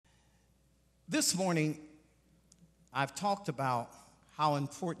This morning, I've talked about how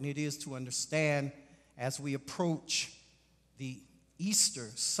important it is to understand as we approach the Easter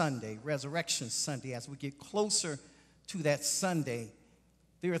Sunday, Resurrection Sunday, as we get closer to that Sunday,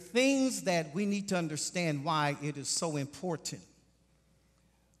 there are things that we need to understand why it is so important.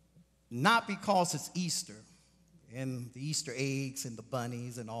 Not because it's Easter and the Easter eggs and the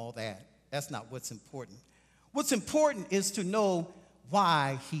bunnies and all that. That's not what's important. What's important is to know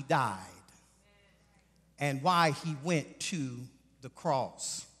why he died and why he went to the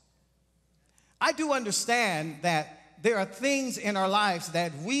cross. I do understand that there are things in our lives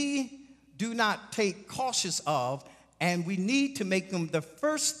that we do not take cautious of, and we need to make them the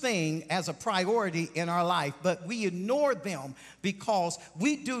first thing as a priority in our life, but we ignore them because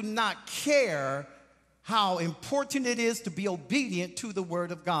we do not care how important it is to be obedient to the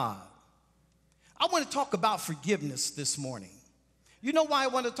Word of God. I want to talk about forgiveness this morning. You know why I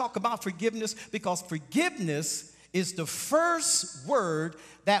want to talk about forgiveness? Because forgiveness is the first word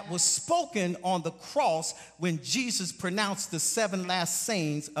that was spoken on the cross when Jesus pronounced the 7 last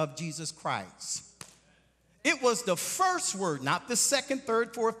sayings of Jesus Christ. It was the first word, not the second,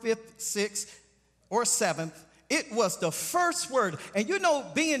 third, fourth, fifth, sixth, or seventh. It was the first word. And you know,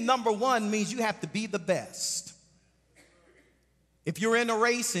 being number one means you have to be the best. If you're in a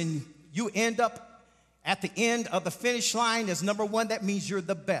race and you end up at the end of the finish line as number one, that means you're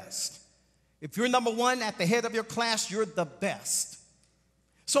the best. If you're number one at the head of your class, you're the best.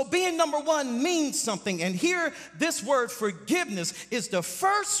 So being number one means something. And here, this word forgiveness is the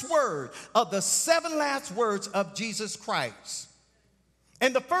first word of the 7 last words of Jesus Christ.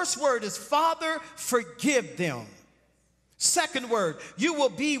 And the first word is, Father, forgive them. Second word, you will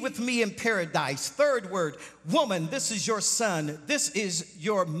be with me in paradise. Third word, woman, this is your son. This is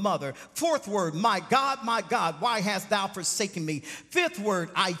your mother. Fourth word, my God, why hast thou forsaken me? Fifth word,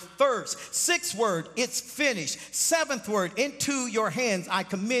 I thirst. Sixth word, it's finished. Seventh word, into your hands I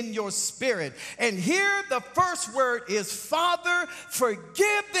commend your spirit. And here the first word is, Father,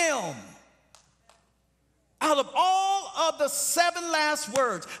 forgive them. Out of all of the 7 last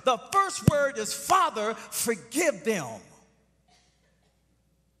words, the first word is, Father, forgive them.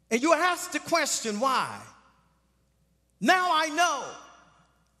 And you ask the question, why? Now I know.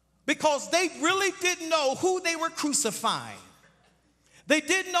 Because they really didn't know who they were crucifying. They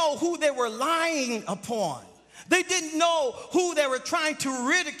didn't know who they were lying upon. They didn't know who they were trying to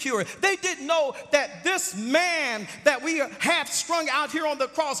ridicule. They didn't know that this man that we have strung out here on the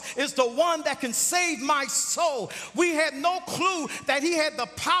cross is the one that can save my soul. We had no clue that he had the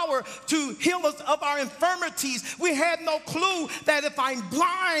power to heal us of our infirmities. We had no clue that if I'm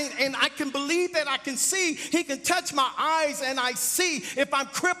blind and I can believe that I can see, he can touch my eyes and I see. If I'm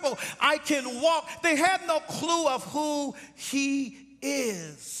crippled, I can walk. They had no clue of who he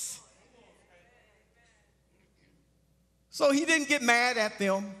is. So he didn't get mad at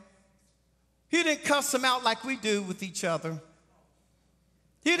them. He didn't cuss them out like we do with each other.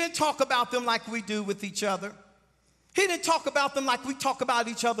 He didn't talk about them like we do with each other. He didn't talk about them like we talk about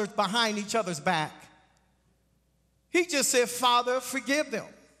each other behind each other's back. He just said, Father, forgive them,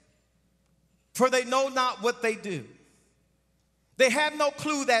 for they know not what they do. They have no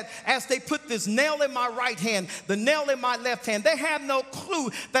clue that as they put this nail in my right hand, the nail in my left hand, they have no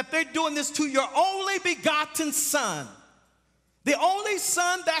clue that they're doing this to your only begotten Son. The only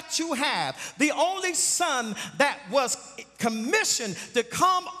son that you have, the only son that was commissioned to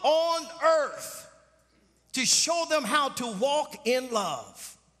come on earth to show them how to walk in love.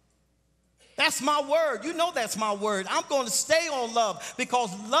 That's my word. You know that's my word. I'm going to stay on love because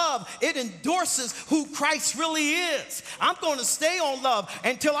love, it endorses who Christ really is. I'm going to stay on love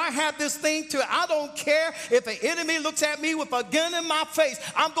until I have this thing I don't care if an enemy looks at me with a gun in my face.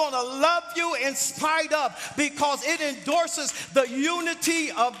 I'm going to love you in spite of, because it endorses the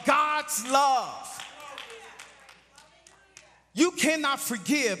unity of God's love. You cannot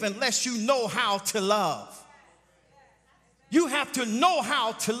forgive unless you know how to love. You have to know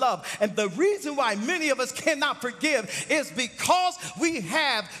how to love. And the reason why many of us cannot forgive is because we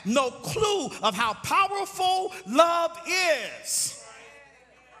have no clue of how powerful love is.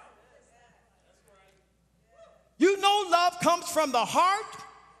 You know love comes from the heart.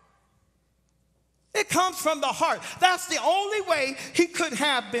 It comes from the heart. That's the only way he could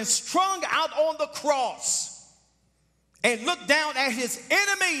have been strung out on the cross and looked down at his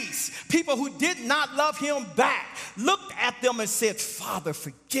enemies, people who did not love him back, looked at them and said, Father,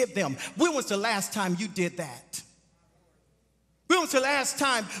 forgive them. When was the last time you did that? When was the last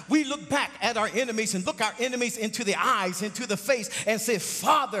time we look back at our enemies and look our enemies into the eyes, into the face, and say,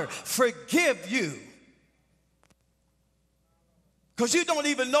 Father, forgive you? because you don't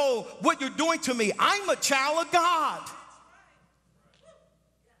even know what you're doing to me. I'm a child of God.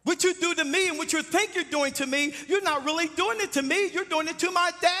 What you do to me and what you think you're doing to me, you're not really doing it to me. You're doing it to my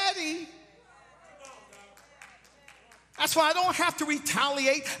daddy. That's why I don't have to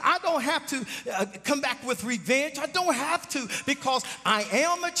retaliate. I don't have to come back with revenge. I don't have to, because I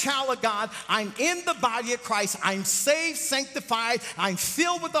am a child of God. I'm in the body of Christ. I'm saved, sanctified. I'm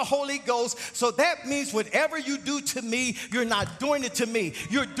filled with the Holy Ghost. So that means whatever you do to me, you're not doing it to me.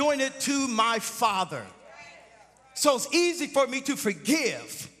 You're doing it to my Father. So it's easy for me to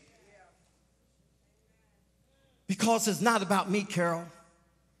forgive, because it's not about me, Carol.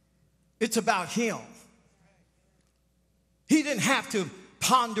 It's about him. He didn't have to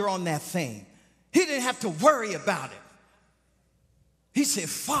ponder on that thing. He didn't have to worry about it. He said,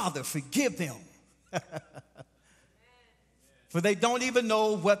 Father, forgive them. For they don't even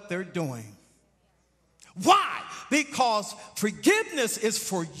know what they're doing. Why? Because forgiveness is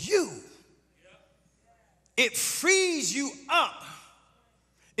for you. It frees you up.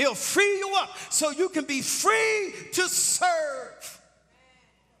 It'll free you up so you can be free to serve.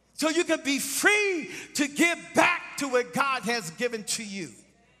 So you can be free to give back to what God has given to you.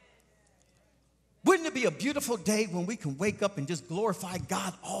 Wouldn't it be a beautiful day when we can wake up and just glorify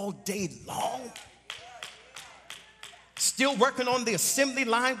God all day long? Still working on the assembly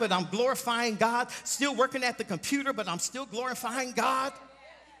line, but I'm glorifying God. Still working at the computer, but I'm still glorifying God.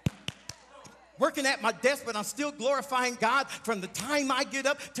 Working at my desk, but I'm still glorifying God. From the time I get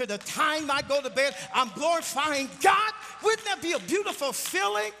up to the time I go to bed, I'm glorifying God. Wouldn't that be a beautiful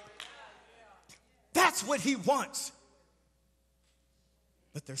feeling? That's what he wants.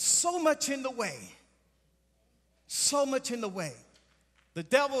 But there's so much in the way. So much in the way. The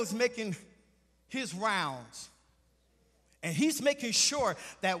devil is making his rounds. And he's making sure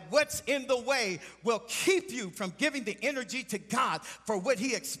that what's in the way will keep you from giving the energy to God for what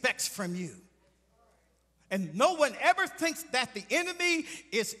he expects from you. And no one ever thinks that the enemy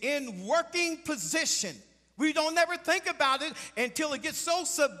is in working position. We don't ever think about it until it gets so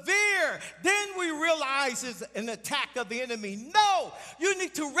severe. Then we realize it's an attack of the enemy. No, you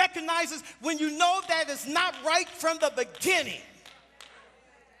need to recognize this when you know that it's not right from the beginning.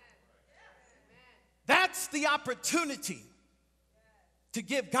 That's the opportunity to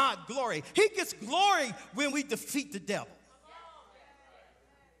give God glory. He gets glory when we defeat the devil.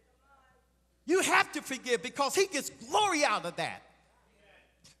 You have to forgive because he gets glory out of that.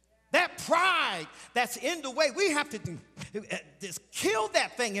 That pride that's in the way, we have to just kill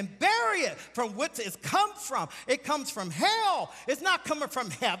that thing and bury it from what it's come from. It comes from hell. It's not coming from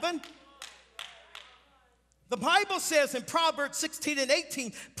heaven. The Bible says in Proverbs 16 and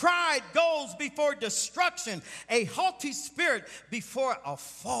 18, pride goes before destruction, a haughty spirit before a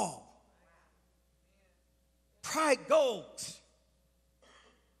fall. Pride goes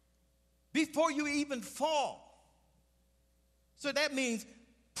before you even fall. So that means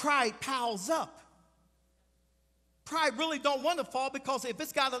pride piles up. Pride really don't want to fall, because if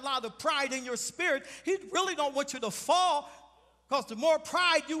it's got a lot of pride in your spirit, he really don't want you to fall, because the more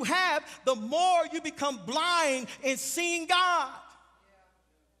pride you have, the more you become blind in seeing God.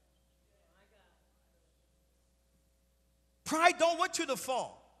 Pride don't want you to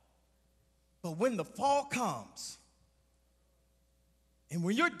fall. But when the fall comes, and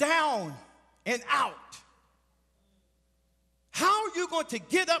when you're down and out, how are you going to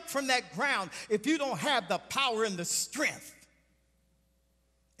get up from that ground if you don't have the power and the strength?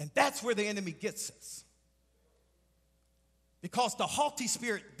 And that's where the enemy gets us. Because the haughty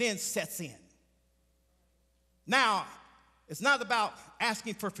spirit then sets in. Now, it's not about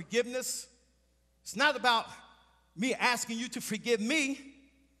asking for forgiveness. It's not about me asking you to forgive me.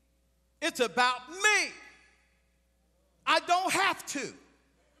 It's about me. I don't have to,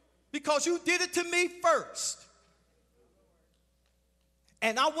 because you did it to me first.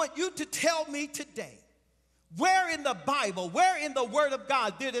 And I want you to tell me today, where in the Bible, where in the Word of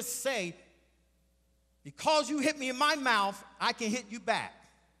God did it say, because you hit me in my mouth, I can hit you back?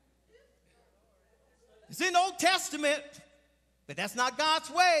 It's in the Old Testament, but that's not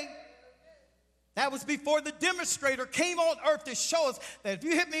God's way. That was before the demonstrator came on earth to show us that if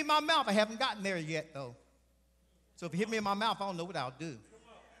you hit me in my mouth, I haven't gotten there yet, though. So if you hit me in my mouth, I don't know what I'll do.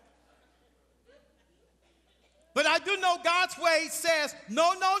 But I do know God's way says,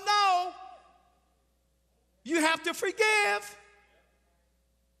 no, no, no. You have to forgive.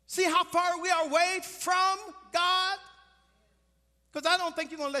 See how far we are away from God? Because I don't think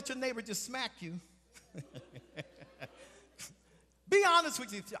you're going to let your neighbor just smack you. Be honest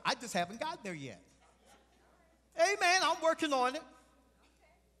with you. I just haven't gotten there yet. Amen. I'm working on it.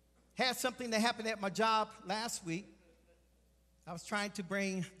 Had something that happened at my job last week. I was trying to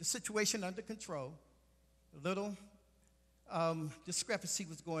bring the situation under control. A little discrepancy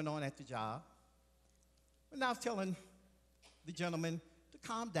was going on at the job. And I was telling the gentleman to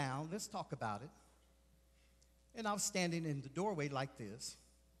calm down. Let's talk about it. And I was standing in the doorway like this.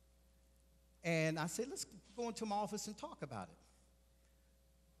 And I said, let's go into my office and talk about it.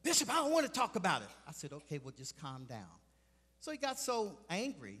 Bishop, I don't want to talk about it. I said, okay, well, just calm down. So he got so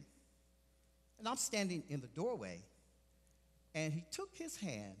angry. And I'm standing in the doorway. And he took his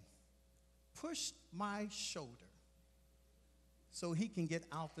hand, pushed my shoulder so he can get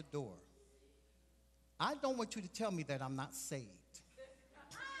out the door. I don't want you to tell me that I'm not saved.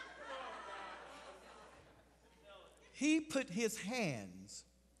 He put his hands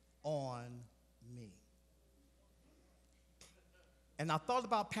on me. And I thought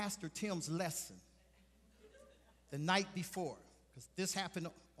about Pastor Tim's lesson the night before, because this happened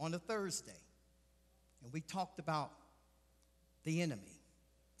on a Thursday. And we talked about the enemy,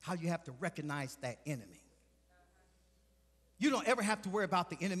 how you have to recognize that enemy. You don't ever have to worry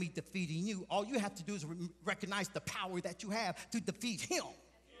about the enemy defeating you. All you have to do is recognize the power that you have to defeat him.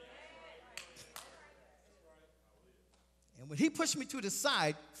 And when he pushed me to the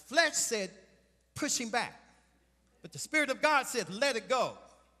side, flesh said, push him back. But the Spirit of God said, let it go.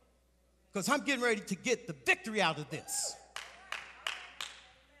 Because I'm getting ready to get the victory out of this.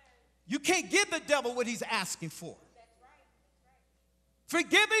 You can't give the devil what he's asking for.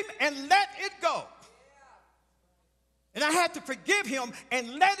 Forgive him and let it go. And I had to forgive him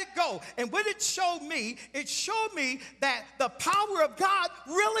and let it go. And what it showed me that the power of God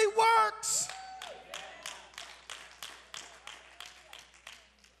really works.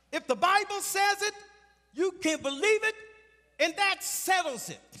 If the Bible says it, you can believe it, and that settles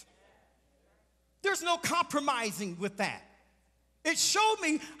it. There's no compromising with that. It showed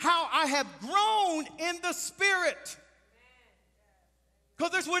me how I have grown in the Spirit.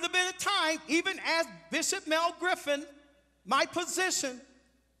 Because there would have been a time, even as Bishop Mel Griffin, my position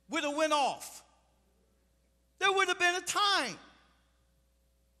would have went off. There would have been a time.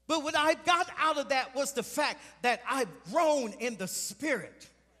 But what I got out of that was the fact that I've grown in the Spirit.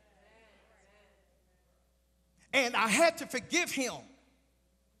 And I had to forgive him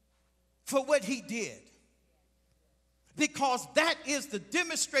for what he did. Because that is the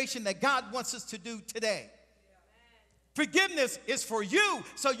demonstration that God wants us to do today. Forgiveness is for you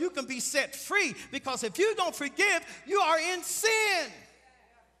so you can be set free. Because if you don't forgive, you are in sin.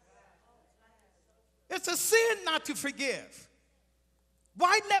 It's a sin not to forgive.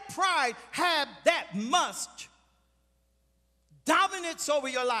 Why let pride have that much dominance over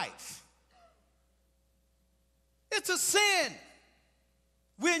your life? It's a sin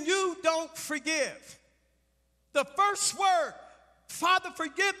when you don't forgive. The first word, Father,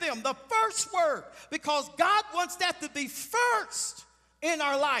 forgive them. The first word, because God wants that to be first in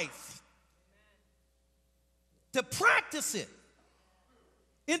our life. To practice it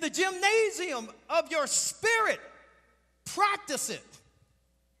in the gymnasium of your spirit. Practice it.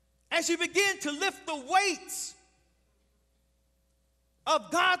 As you begin to lift the weights of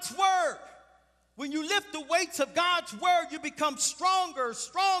God's word. When you lift the weights of God's word, you become stronger,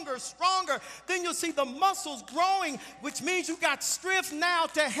 stronger, stronger. Then you'll see the muscles growing, which means you got strength now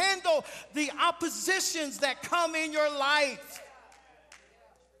to handle the oppositions that come in your life.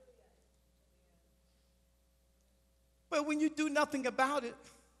 But when you do nothing about it,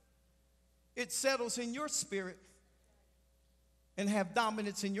 it settles in your spirit and have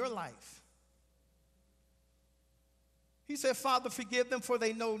dominance in your life. He said, Father, forgive them, for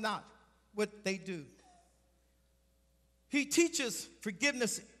they know not what they do. He teaches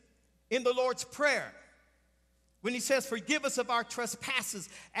forgiveness in the Lord's Prayer when he says, forgive us of our trespasses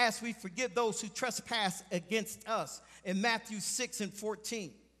as we forgive those who trespass against us, in Matthew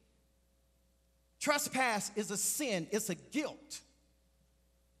 6:14. Trespass is a sin, it's a guilt.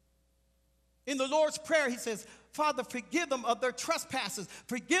 In the Lord's Prayer, he says, Father, forgive them of their trespasses,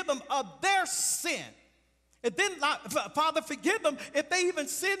 forgive them of their sin. And then, Father, forgive them if they even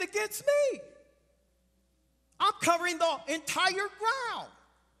sin against me. I'm covering the entire ground.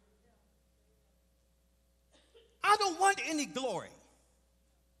 I don't want any glory.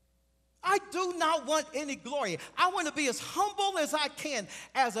 I do not want any glory. I want to be as humble as I can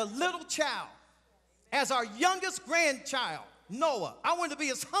as a little child, as our youngest grandchild, Noah. I want to be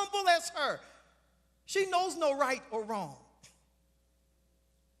as humble as her. She knows no right or wrong.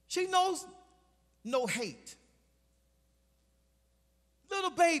 She knows no hate. Little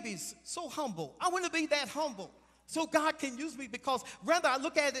babies, so humble. I want to be that humble so God can use me, because whether I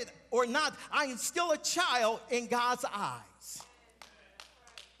look at it or not, I am still a child in God's eyes.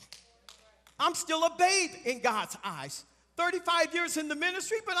 I'm still a babe in God's eyes. 35 years in the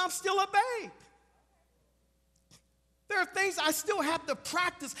ministry, but I'm still a babe. There are things I still have to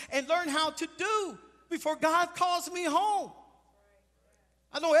practice and learn how to do before God calls me home.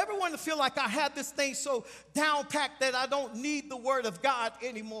 I don't ever want to feel like I have this thing so down packed that I don't need the word of God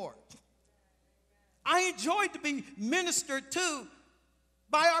anymore. I enjoyed to be ministered to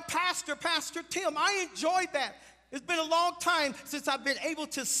by our pastor, Pastor Tim. I enjoyed that. It's been a long time since I've been able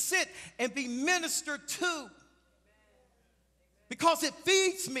to sit and be ministered to, because it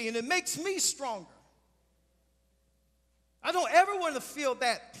feeds me and it makes me stronger. I don't ever want to feel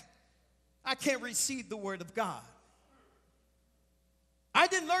that I can't receive the word of God. I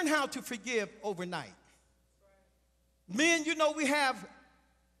didn't learn how to forgive overnight. Men, you know, we have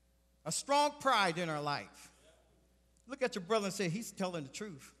a strong pride in our life. Look at your brother and say, he's telling the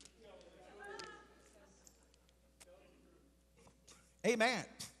truth. Amen.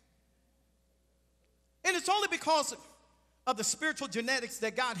 And it's only because of the spiritual genetics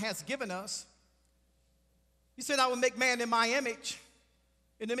that God has given us. He said, I will make man in my image.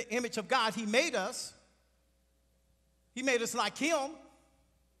 In the image of God, he made us. He made us like him.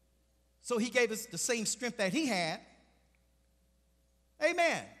 So he gave us the same strength that he had.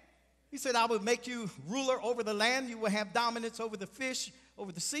 Amen. He said, I will make you ruler over the land. You will have dominance over the fish,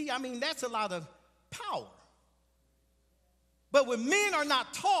 over the sea. I mean, that's a lot of power. But when men are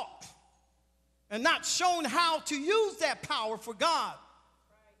not taught and not shown how to use that power for God,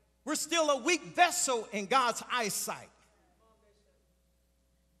 we're still a weak vessel in God's eyesight.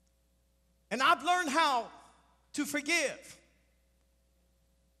 And I've learned how to forgive.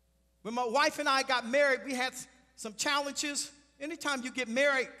 When my wife and I got married, we had some challenges. Anytime you get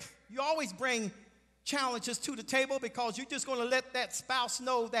married, you always bring challenges to the table, because you're just going to let that spouse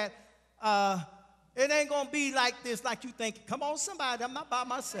know that it ain't going to be like this, like you think. Come on, somebody, I'm not by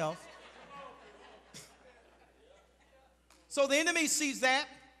myself. So the enemy sees that,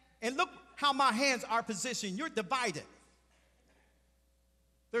 and look how my hands are positioned. You're divided.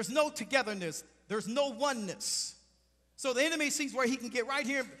 There's no togetherness. There's no oneness. So the enemy sees where he can get right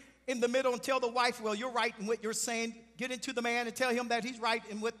here in the middle and tell the wife, well, you're right in what you're saying. Get into the man and tell him that he's right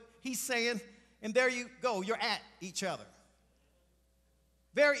in what he's saying. And there you go. You're at each other.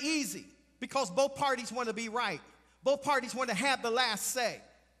 Very easy, because both parties want to be right. Both parties want to have the last say.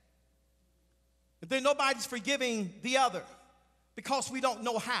 But then nobody's forgiving the other because we don't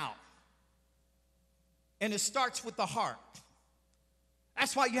know how. And it starts with the heart.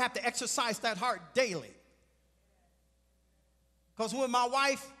 That's why you have to exercise that heart daily. Because when my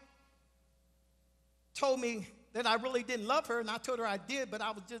wife told me that I really didn't love her, and I told her I did, but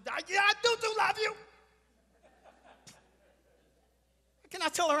I was just, yeah, I do love you. Can I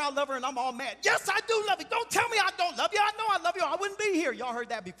tell her I love her and I'm all mad? Yes, I do love you. Don't tell me I don't love you. I know I love you. I wouldn't be here. Y'all heard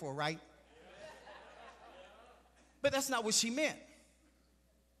that before, right? But that's not what she meant.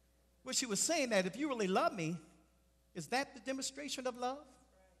 What she was saying, that if you really love me, is that the demonstration of love?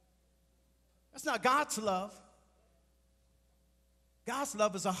 That's not God's love. God's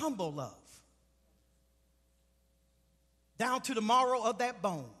love is a humble love, down to the marrow of that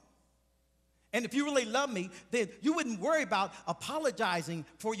bone. And if you really love me, then you wouldn't worry about apologizing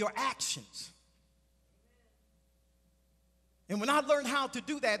for your actions. And when I learned how to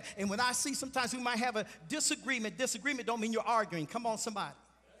do that, and when I see sometimes we might have a disagreement don't mean you're arguing. Come on, somebody.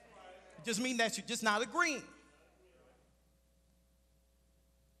 It just means that you're just not agreeing.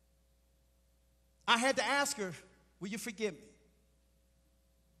 I had to ask her, will you forgive me?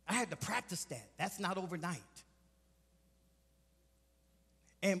 I had to practice that. That's not overnight.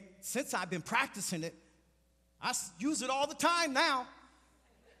 And since I've been practicing it, I use it all the time now.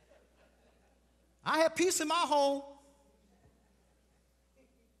 I have peace in my home.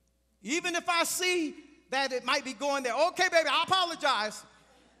 Even if I see that it might be going there, okay, baby, I apologize.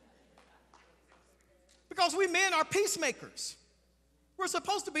 Because we men are peacemakers. We're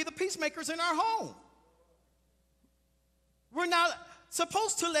supposed to be the peacemakers in our home. We're not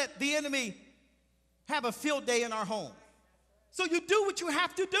supposed to let the enemy have a field day in our home. So you do what you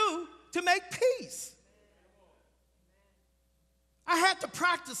have to do to make peace. I had to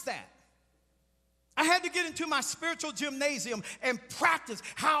practice that. I had to get into my spiritual gymnasium and practice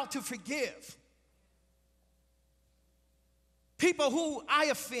how to forgive people who I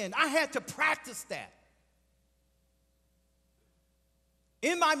offend. I had to practice that.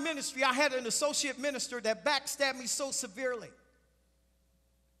 In my ministry, I had an associate minister that backstabbed me so severely.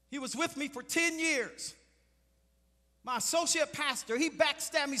 He was with me for 10 years. My associate pastor, he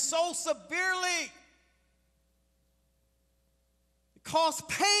backstabbed me so severely. It caused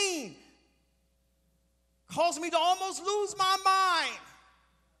pain. Caused me to almost lose my mind.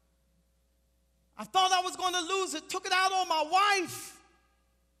 I thought I was going to lose it, took it out on my wife.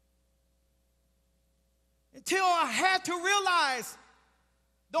 Until I had to realize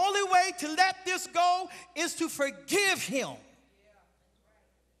the only way to let this go is to forgive him.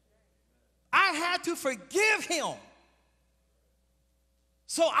 I had to forgive him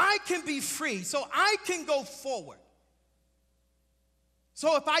so I can be free, so I can go forward.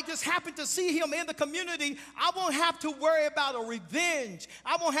 So if I just happen to see him in the community, I won't have to worry about a revenge.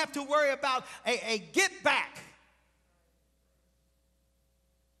 I won't have to worry about a get back.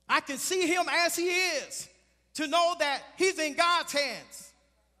 I can see him as he is, to know that he's in God's hands.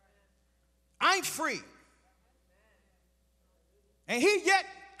 I'm free. And he yet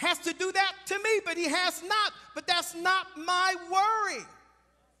has to do that to me, but he has not. But that's not my worry.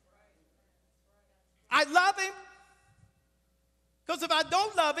 I love him. Because if I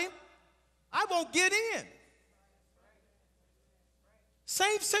don't love him, I won't get in.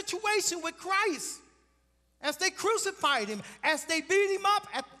 Same situation with Christ. As they crucified him, as they beat him up,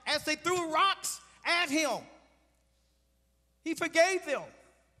 as they threw rocks at him, he forgave them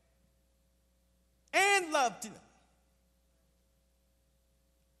and loved them.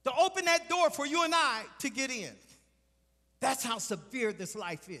 To open that door for you and I to get in. That's how severe this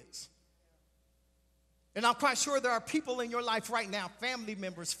life is. And I'm quite sure there are people in your life right now, family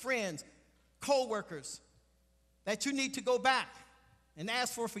members, friends, co-workers, that you need to go back and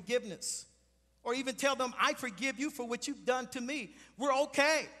ask for forgiveness. Or even tell them, I forgive you for what you've done to me. We're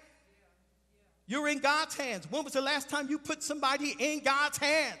okay. You're in God's hands. When was the last time you put somebody in God's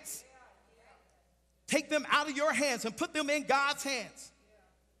hands? Take them out of your hands and put them in God's hands.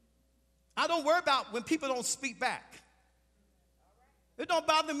 I don't worry about when people don't speak back. It don't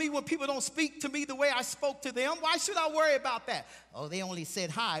bother me when people don't speak to me the way I spoke to them. Why should I worry about that? Oh, they only said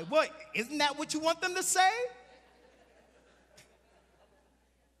hi. What? Isn't that what you want them to say?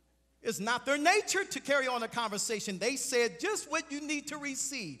 It's not their nature to carry on a conversation. They said just what you need to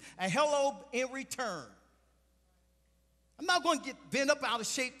receive, a hello in return. I'm not going to get bent up out of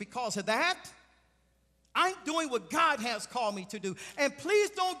shape because of that. I'm doing what God has called me to do. And please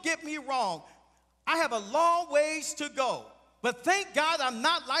don't get me wrong. I have a long ways to go. But thank God I'm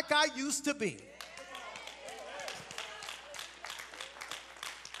not like I used to be.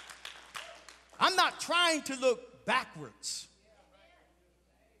 I'm not trying to look backwards.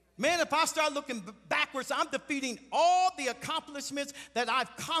 Man, if I start looking backwards, I'm defeating all the accomplishments that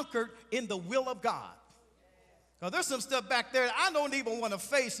I've conquered in the will of God. Because there's some stuff back there that I don't even want to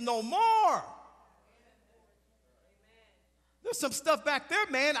face no more. There's some stuff back there,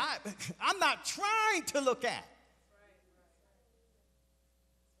 man, I'm not trying to look at.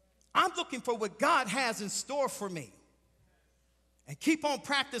 I'm looking for what God has in store for me. And keep on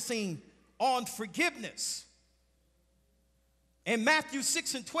practicing on forgiveness. In Matthew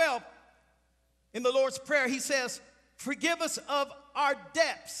 6:12, in the Lord's Prayer, he says, forgive us of our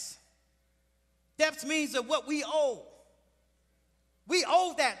debts. Debts means of what we owe. We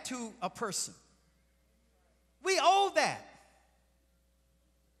owe that to a person. We owe that.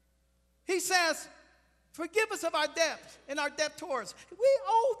 He says, forgive us of our debts and our debtors. We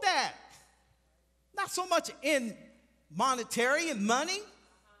owe that. Not so much in monetary and money.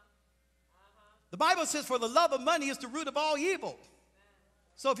 The Bible says, for the love of money is the root of all evil.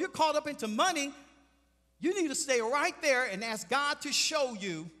 So if you're caught up into money, you need to stay right there and ask God to show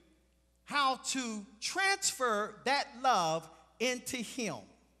you how to transfer that love into him.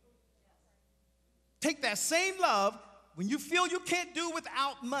 Take that same love when you feel you can't do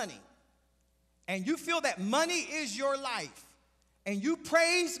without money, and you feel that money is your life, and you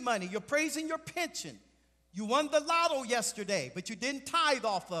praise money, you're praising your pension. You won the lotto yesterday, but you didn't tithe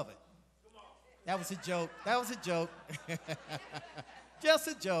off of it. That was a joke. That was a joke. Just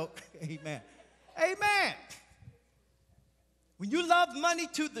a joke. Amen. Amen. When you love money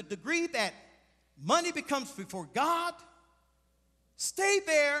to the degree that money becomes before God, stay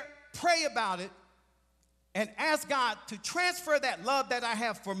there, pray about it, and ask God to transfer that love that I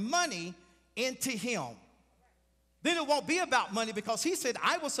have for money into him. Then it won't be about money, because he said,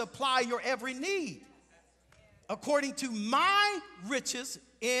 I will supply your every need according to my riches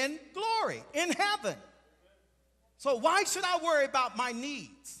in glory, in heaven. So why should I worry about my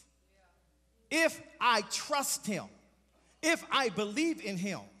needs if I trust him, if I believe in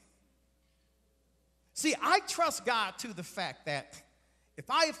him? See, I trust God to the fact that if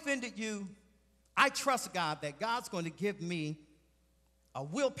I offended you, I trust God that God's going to give me a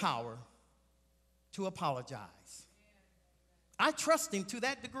willpower to apologize. I trust him to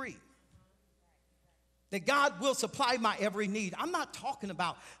that degree. that God will supply my every need. I'm not talking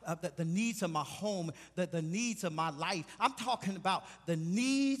about the needs of my home, the needs of my life. I'm talking about the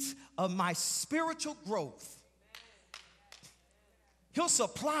needs of my spiritual growth. He'll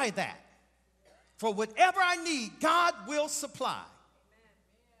supply that. For whatever I need, God will supply.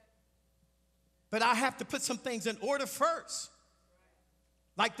 But I have to put some things in order first.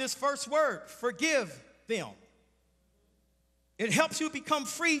 Like this first word, forgive them. It helps you become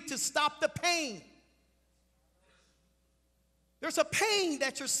free to stop the pain. There's a pain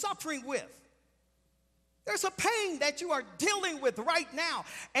that you're suffering with. There's a pain that you are dealing with right now.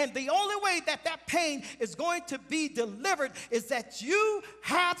 And the only way that that pain is going to be delivered is that you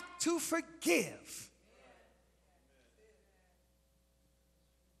have to forgive.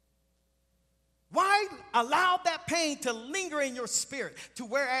 Why allow that pain to linger in your spirit to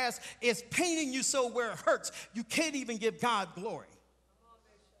whereas it's paining you so where it hurts, you can't even give God glory?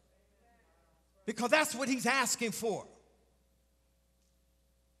 Because that's what he's asking for.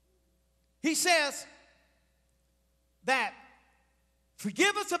 He says that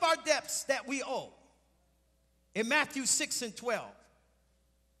forgive us of our debts that we owe. In Matthew 6 and 12.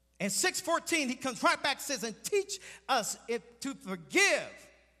 And 6:14, he comes right back and says, and teach us to forgive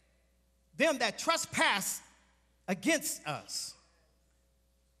them that trespass against us.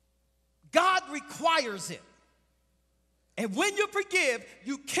 God requires it. And when you forgive,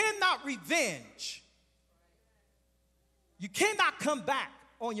 you cannot revenge. You cannot come back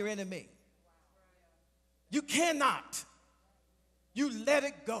on your enemy. You cannot. You let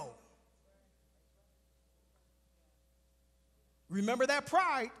it go. Remember that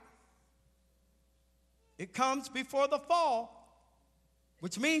pride. It comes before the fall,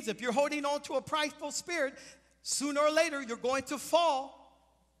 which means if you're holding on to a prideful spirit, sooner or later you're going to fall.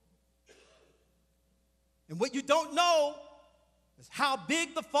 And what you don't know is how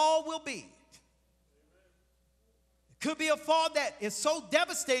big the fall will be. It could be a fall that is so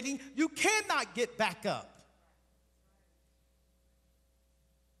devastating you cannot get back up.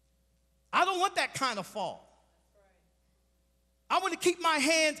 I don't want that kind of fall. I want to keep my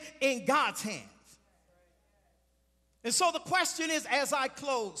hands in God's hands. And so the question is, as I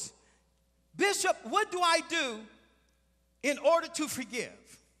close, Bishop, what do I do in order to forgive?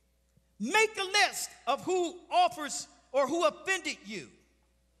 Make a list of who offers or who offended you.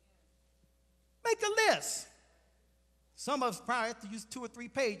 Make a list. Some of us probably have to use 2 or 3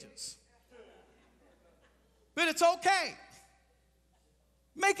 pages. But it's okay.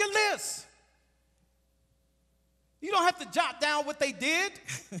 Make a list. You don't have to jot down what they did.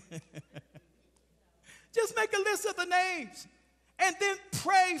 Just make a list of the names and then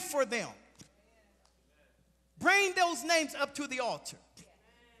pray for them. Bring those names up to the altar.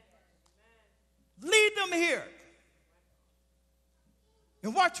 Lead them here.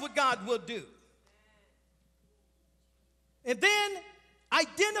 And watch what God will do. And then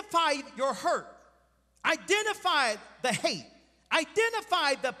identify your hurt. Identify the hate.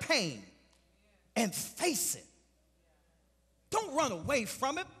 Identify the pain and face it. Don't run away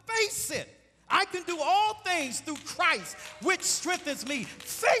from it. Face it. I can do all things through Christ, which strengthens me.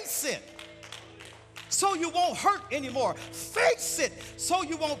 Face it so you won't hurt anymore. Face it so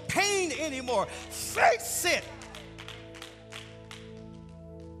you won't pain anymore. Face it.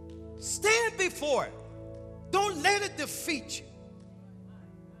 Stand before it. Don't let it defeat you.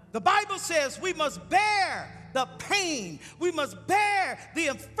 The Bible says we must bear the pain. We must bear the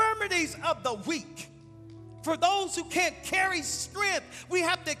infirmities of the weak. For those who can't carry strength, we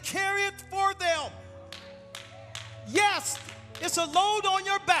have to carry it for them. Yes, it's a load on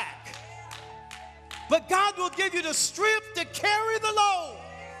your back. But God will give you the strength to carry the load.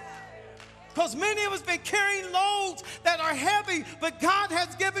 Because many of us have been carrying loads that are heavy, but God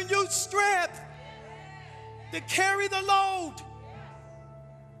has given you strength to carry the load.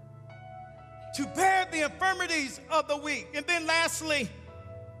 To bear the infirmities of the weak. And then lastly,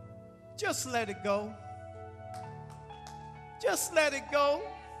 just let it go. Just let it go.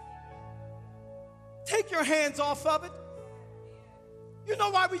 Take your hands off of it. You know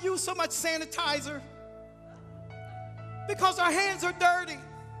why we use so much sanitizer? Because our hands are dirty.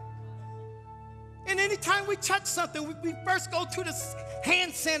 And anytime we touch something, we first go to the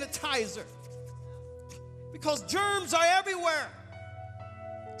hand sanitizer. Because germs are everywhere.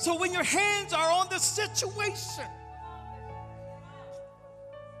 So when your hands are on the situation,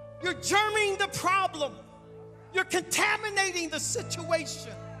 you're germing the problem. You're contaminating the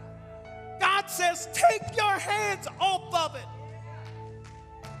situation. God says, take your hands off of it.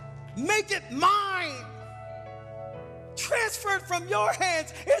 Make it mine. Transfer it from your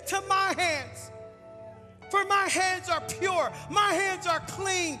hands into my hands. For my hands are pure. My hands are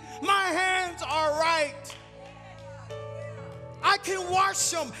clean. My hands are right. I can wash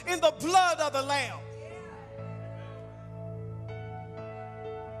them in the blood of the Lamb.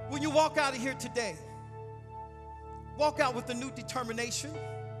 When you walk out of here today, walk out with a new determination.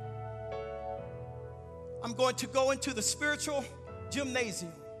 I'm going to go into the spiritual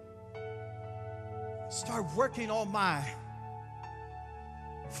gymnasium. Start working on my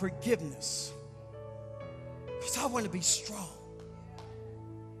forgiveness. Because I want to be strong.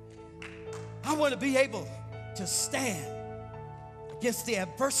 I want to be able to stand against the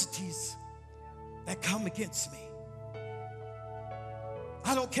adversities that come against me.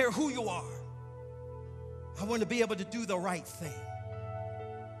 I don't care who you are. I want to be able to do the right thing.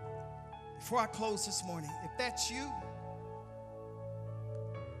 Before I close this morning, if that's you,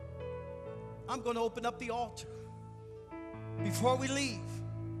 I'm going to open up the altar before we leave.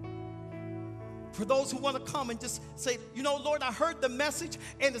 For those who want to come and just say, you know, Lord, I heard the message,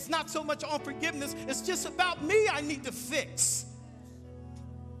 and it's not so much on forgiveness. It's just about me I need to fix.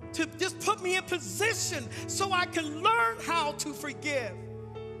 To just put me in position so I can learn how to forgive.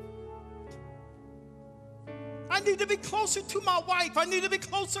 I need to be closer to my wife. I need to be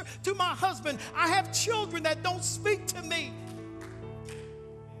closer to my husband. I have children that don't speak to me.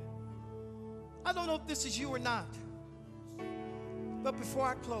 I don't know if this is you or not. But before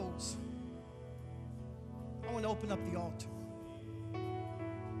I close, I want to open up the altar.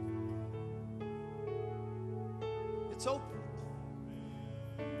 It's open.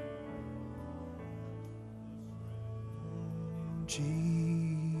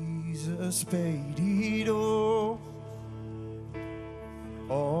 Jesus paid it all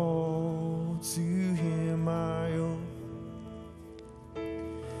to him I owe.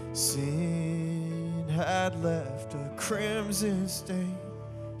 Sin had left a crimson stain.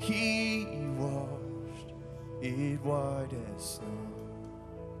 He washed it white as snow.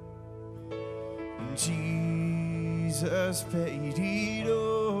 And Jesus paid it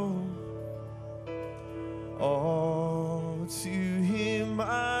all to him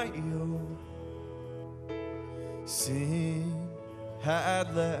I owe. Sin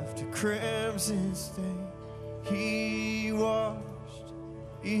had left a crimson stain. He washed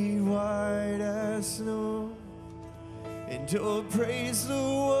it white as snow. And oh, praise the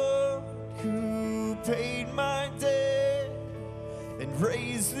one who paid my debt and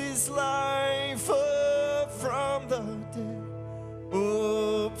raised this life up from the dead.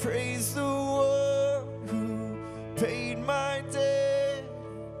 Oh, praise the one who paid my debt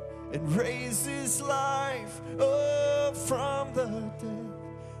and raised this life up from the dead.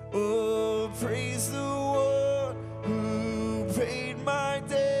 Oh, praise the one who paid my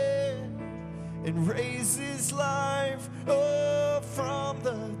debt and raised his life up from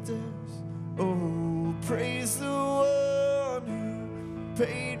the depths. Oh, praise the one who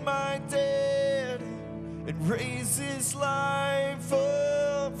paid my debt and raised his life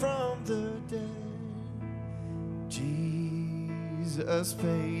up from the dead. Jesus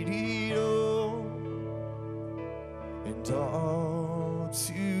paid it all, and all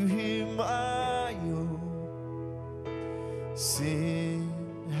to him I owe. Sin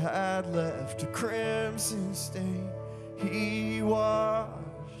had left a crimson stain. He washed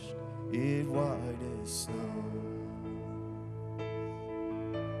it white as snow.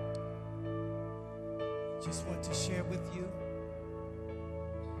 Just want to share with you,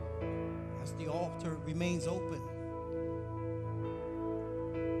 as the altar remains open,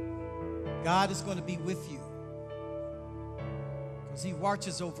 God is going to be with you, because he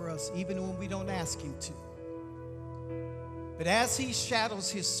watches over us even when we don't ask him to. But as he shadows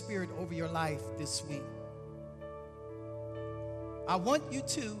his spirit over your life this week, I want you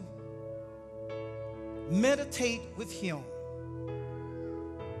to meditate with him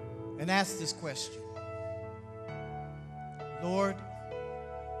and ask this question. Lord,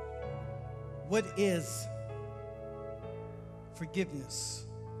 what is forgiveness?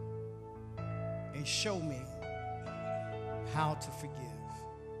 And show me how to forgive.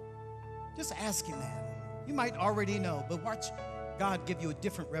 Just ask him that. You might already know, but watch God give you a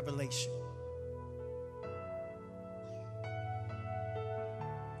different revelation.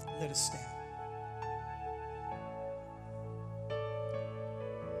 Let us stand.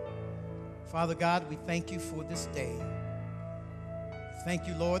 Father God, we thank you for this day. Thank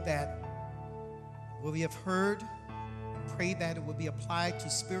you, Lord, that what we have heard, we pray that it will be applied to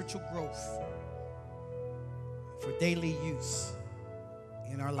spiritual growth for daily use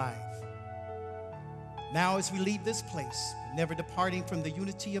in our life. Now, as we leave this place, never departing from the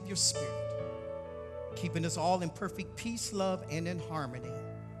unity of your spirit, keeping us all in perfect peace, love, and in harmony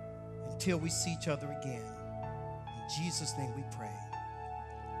until we see each other again. In Jesus' name we pray.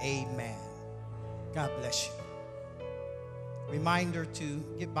 Amen. God bless you. Reminder to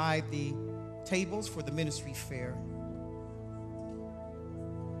get by the tables for the ministry fair.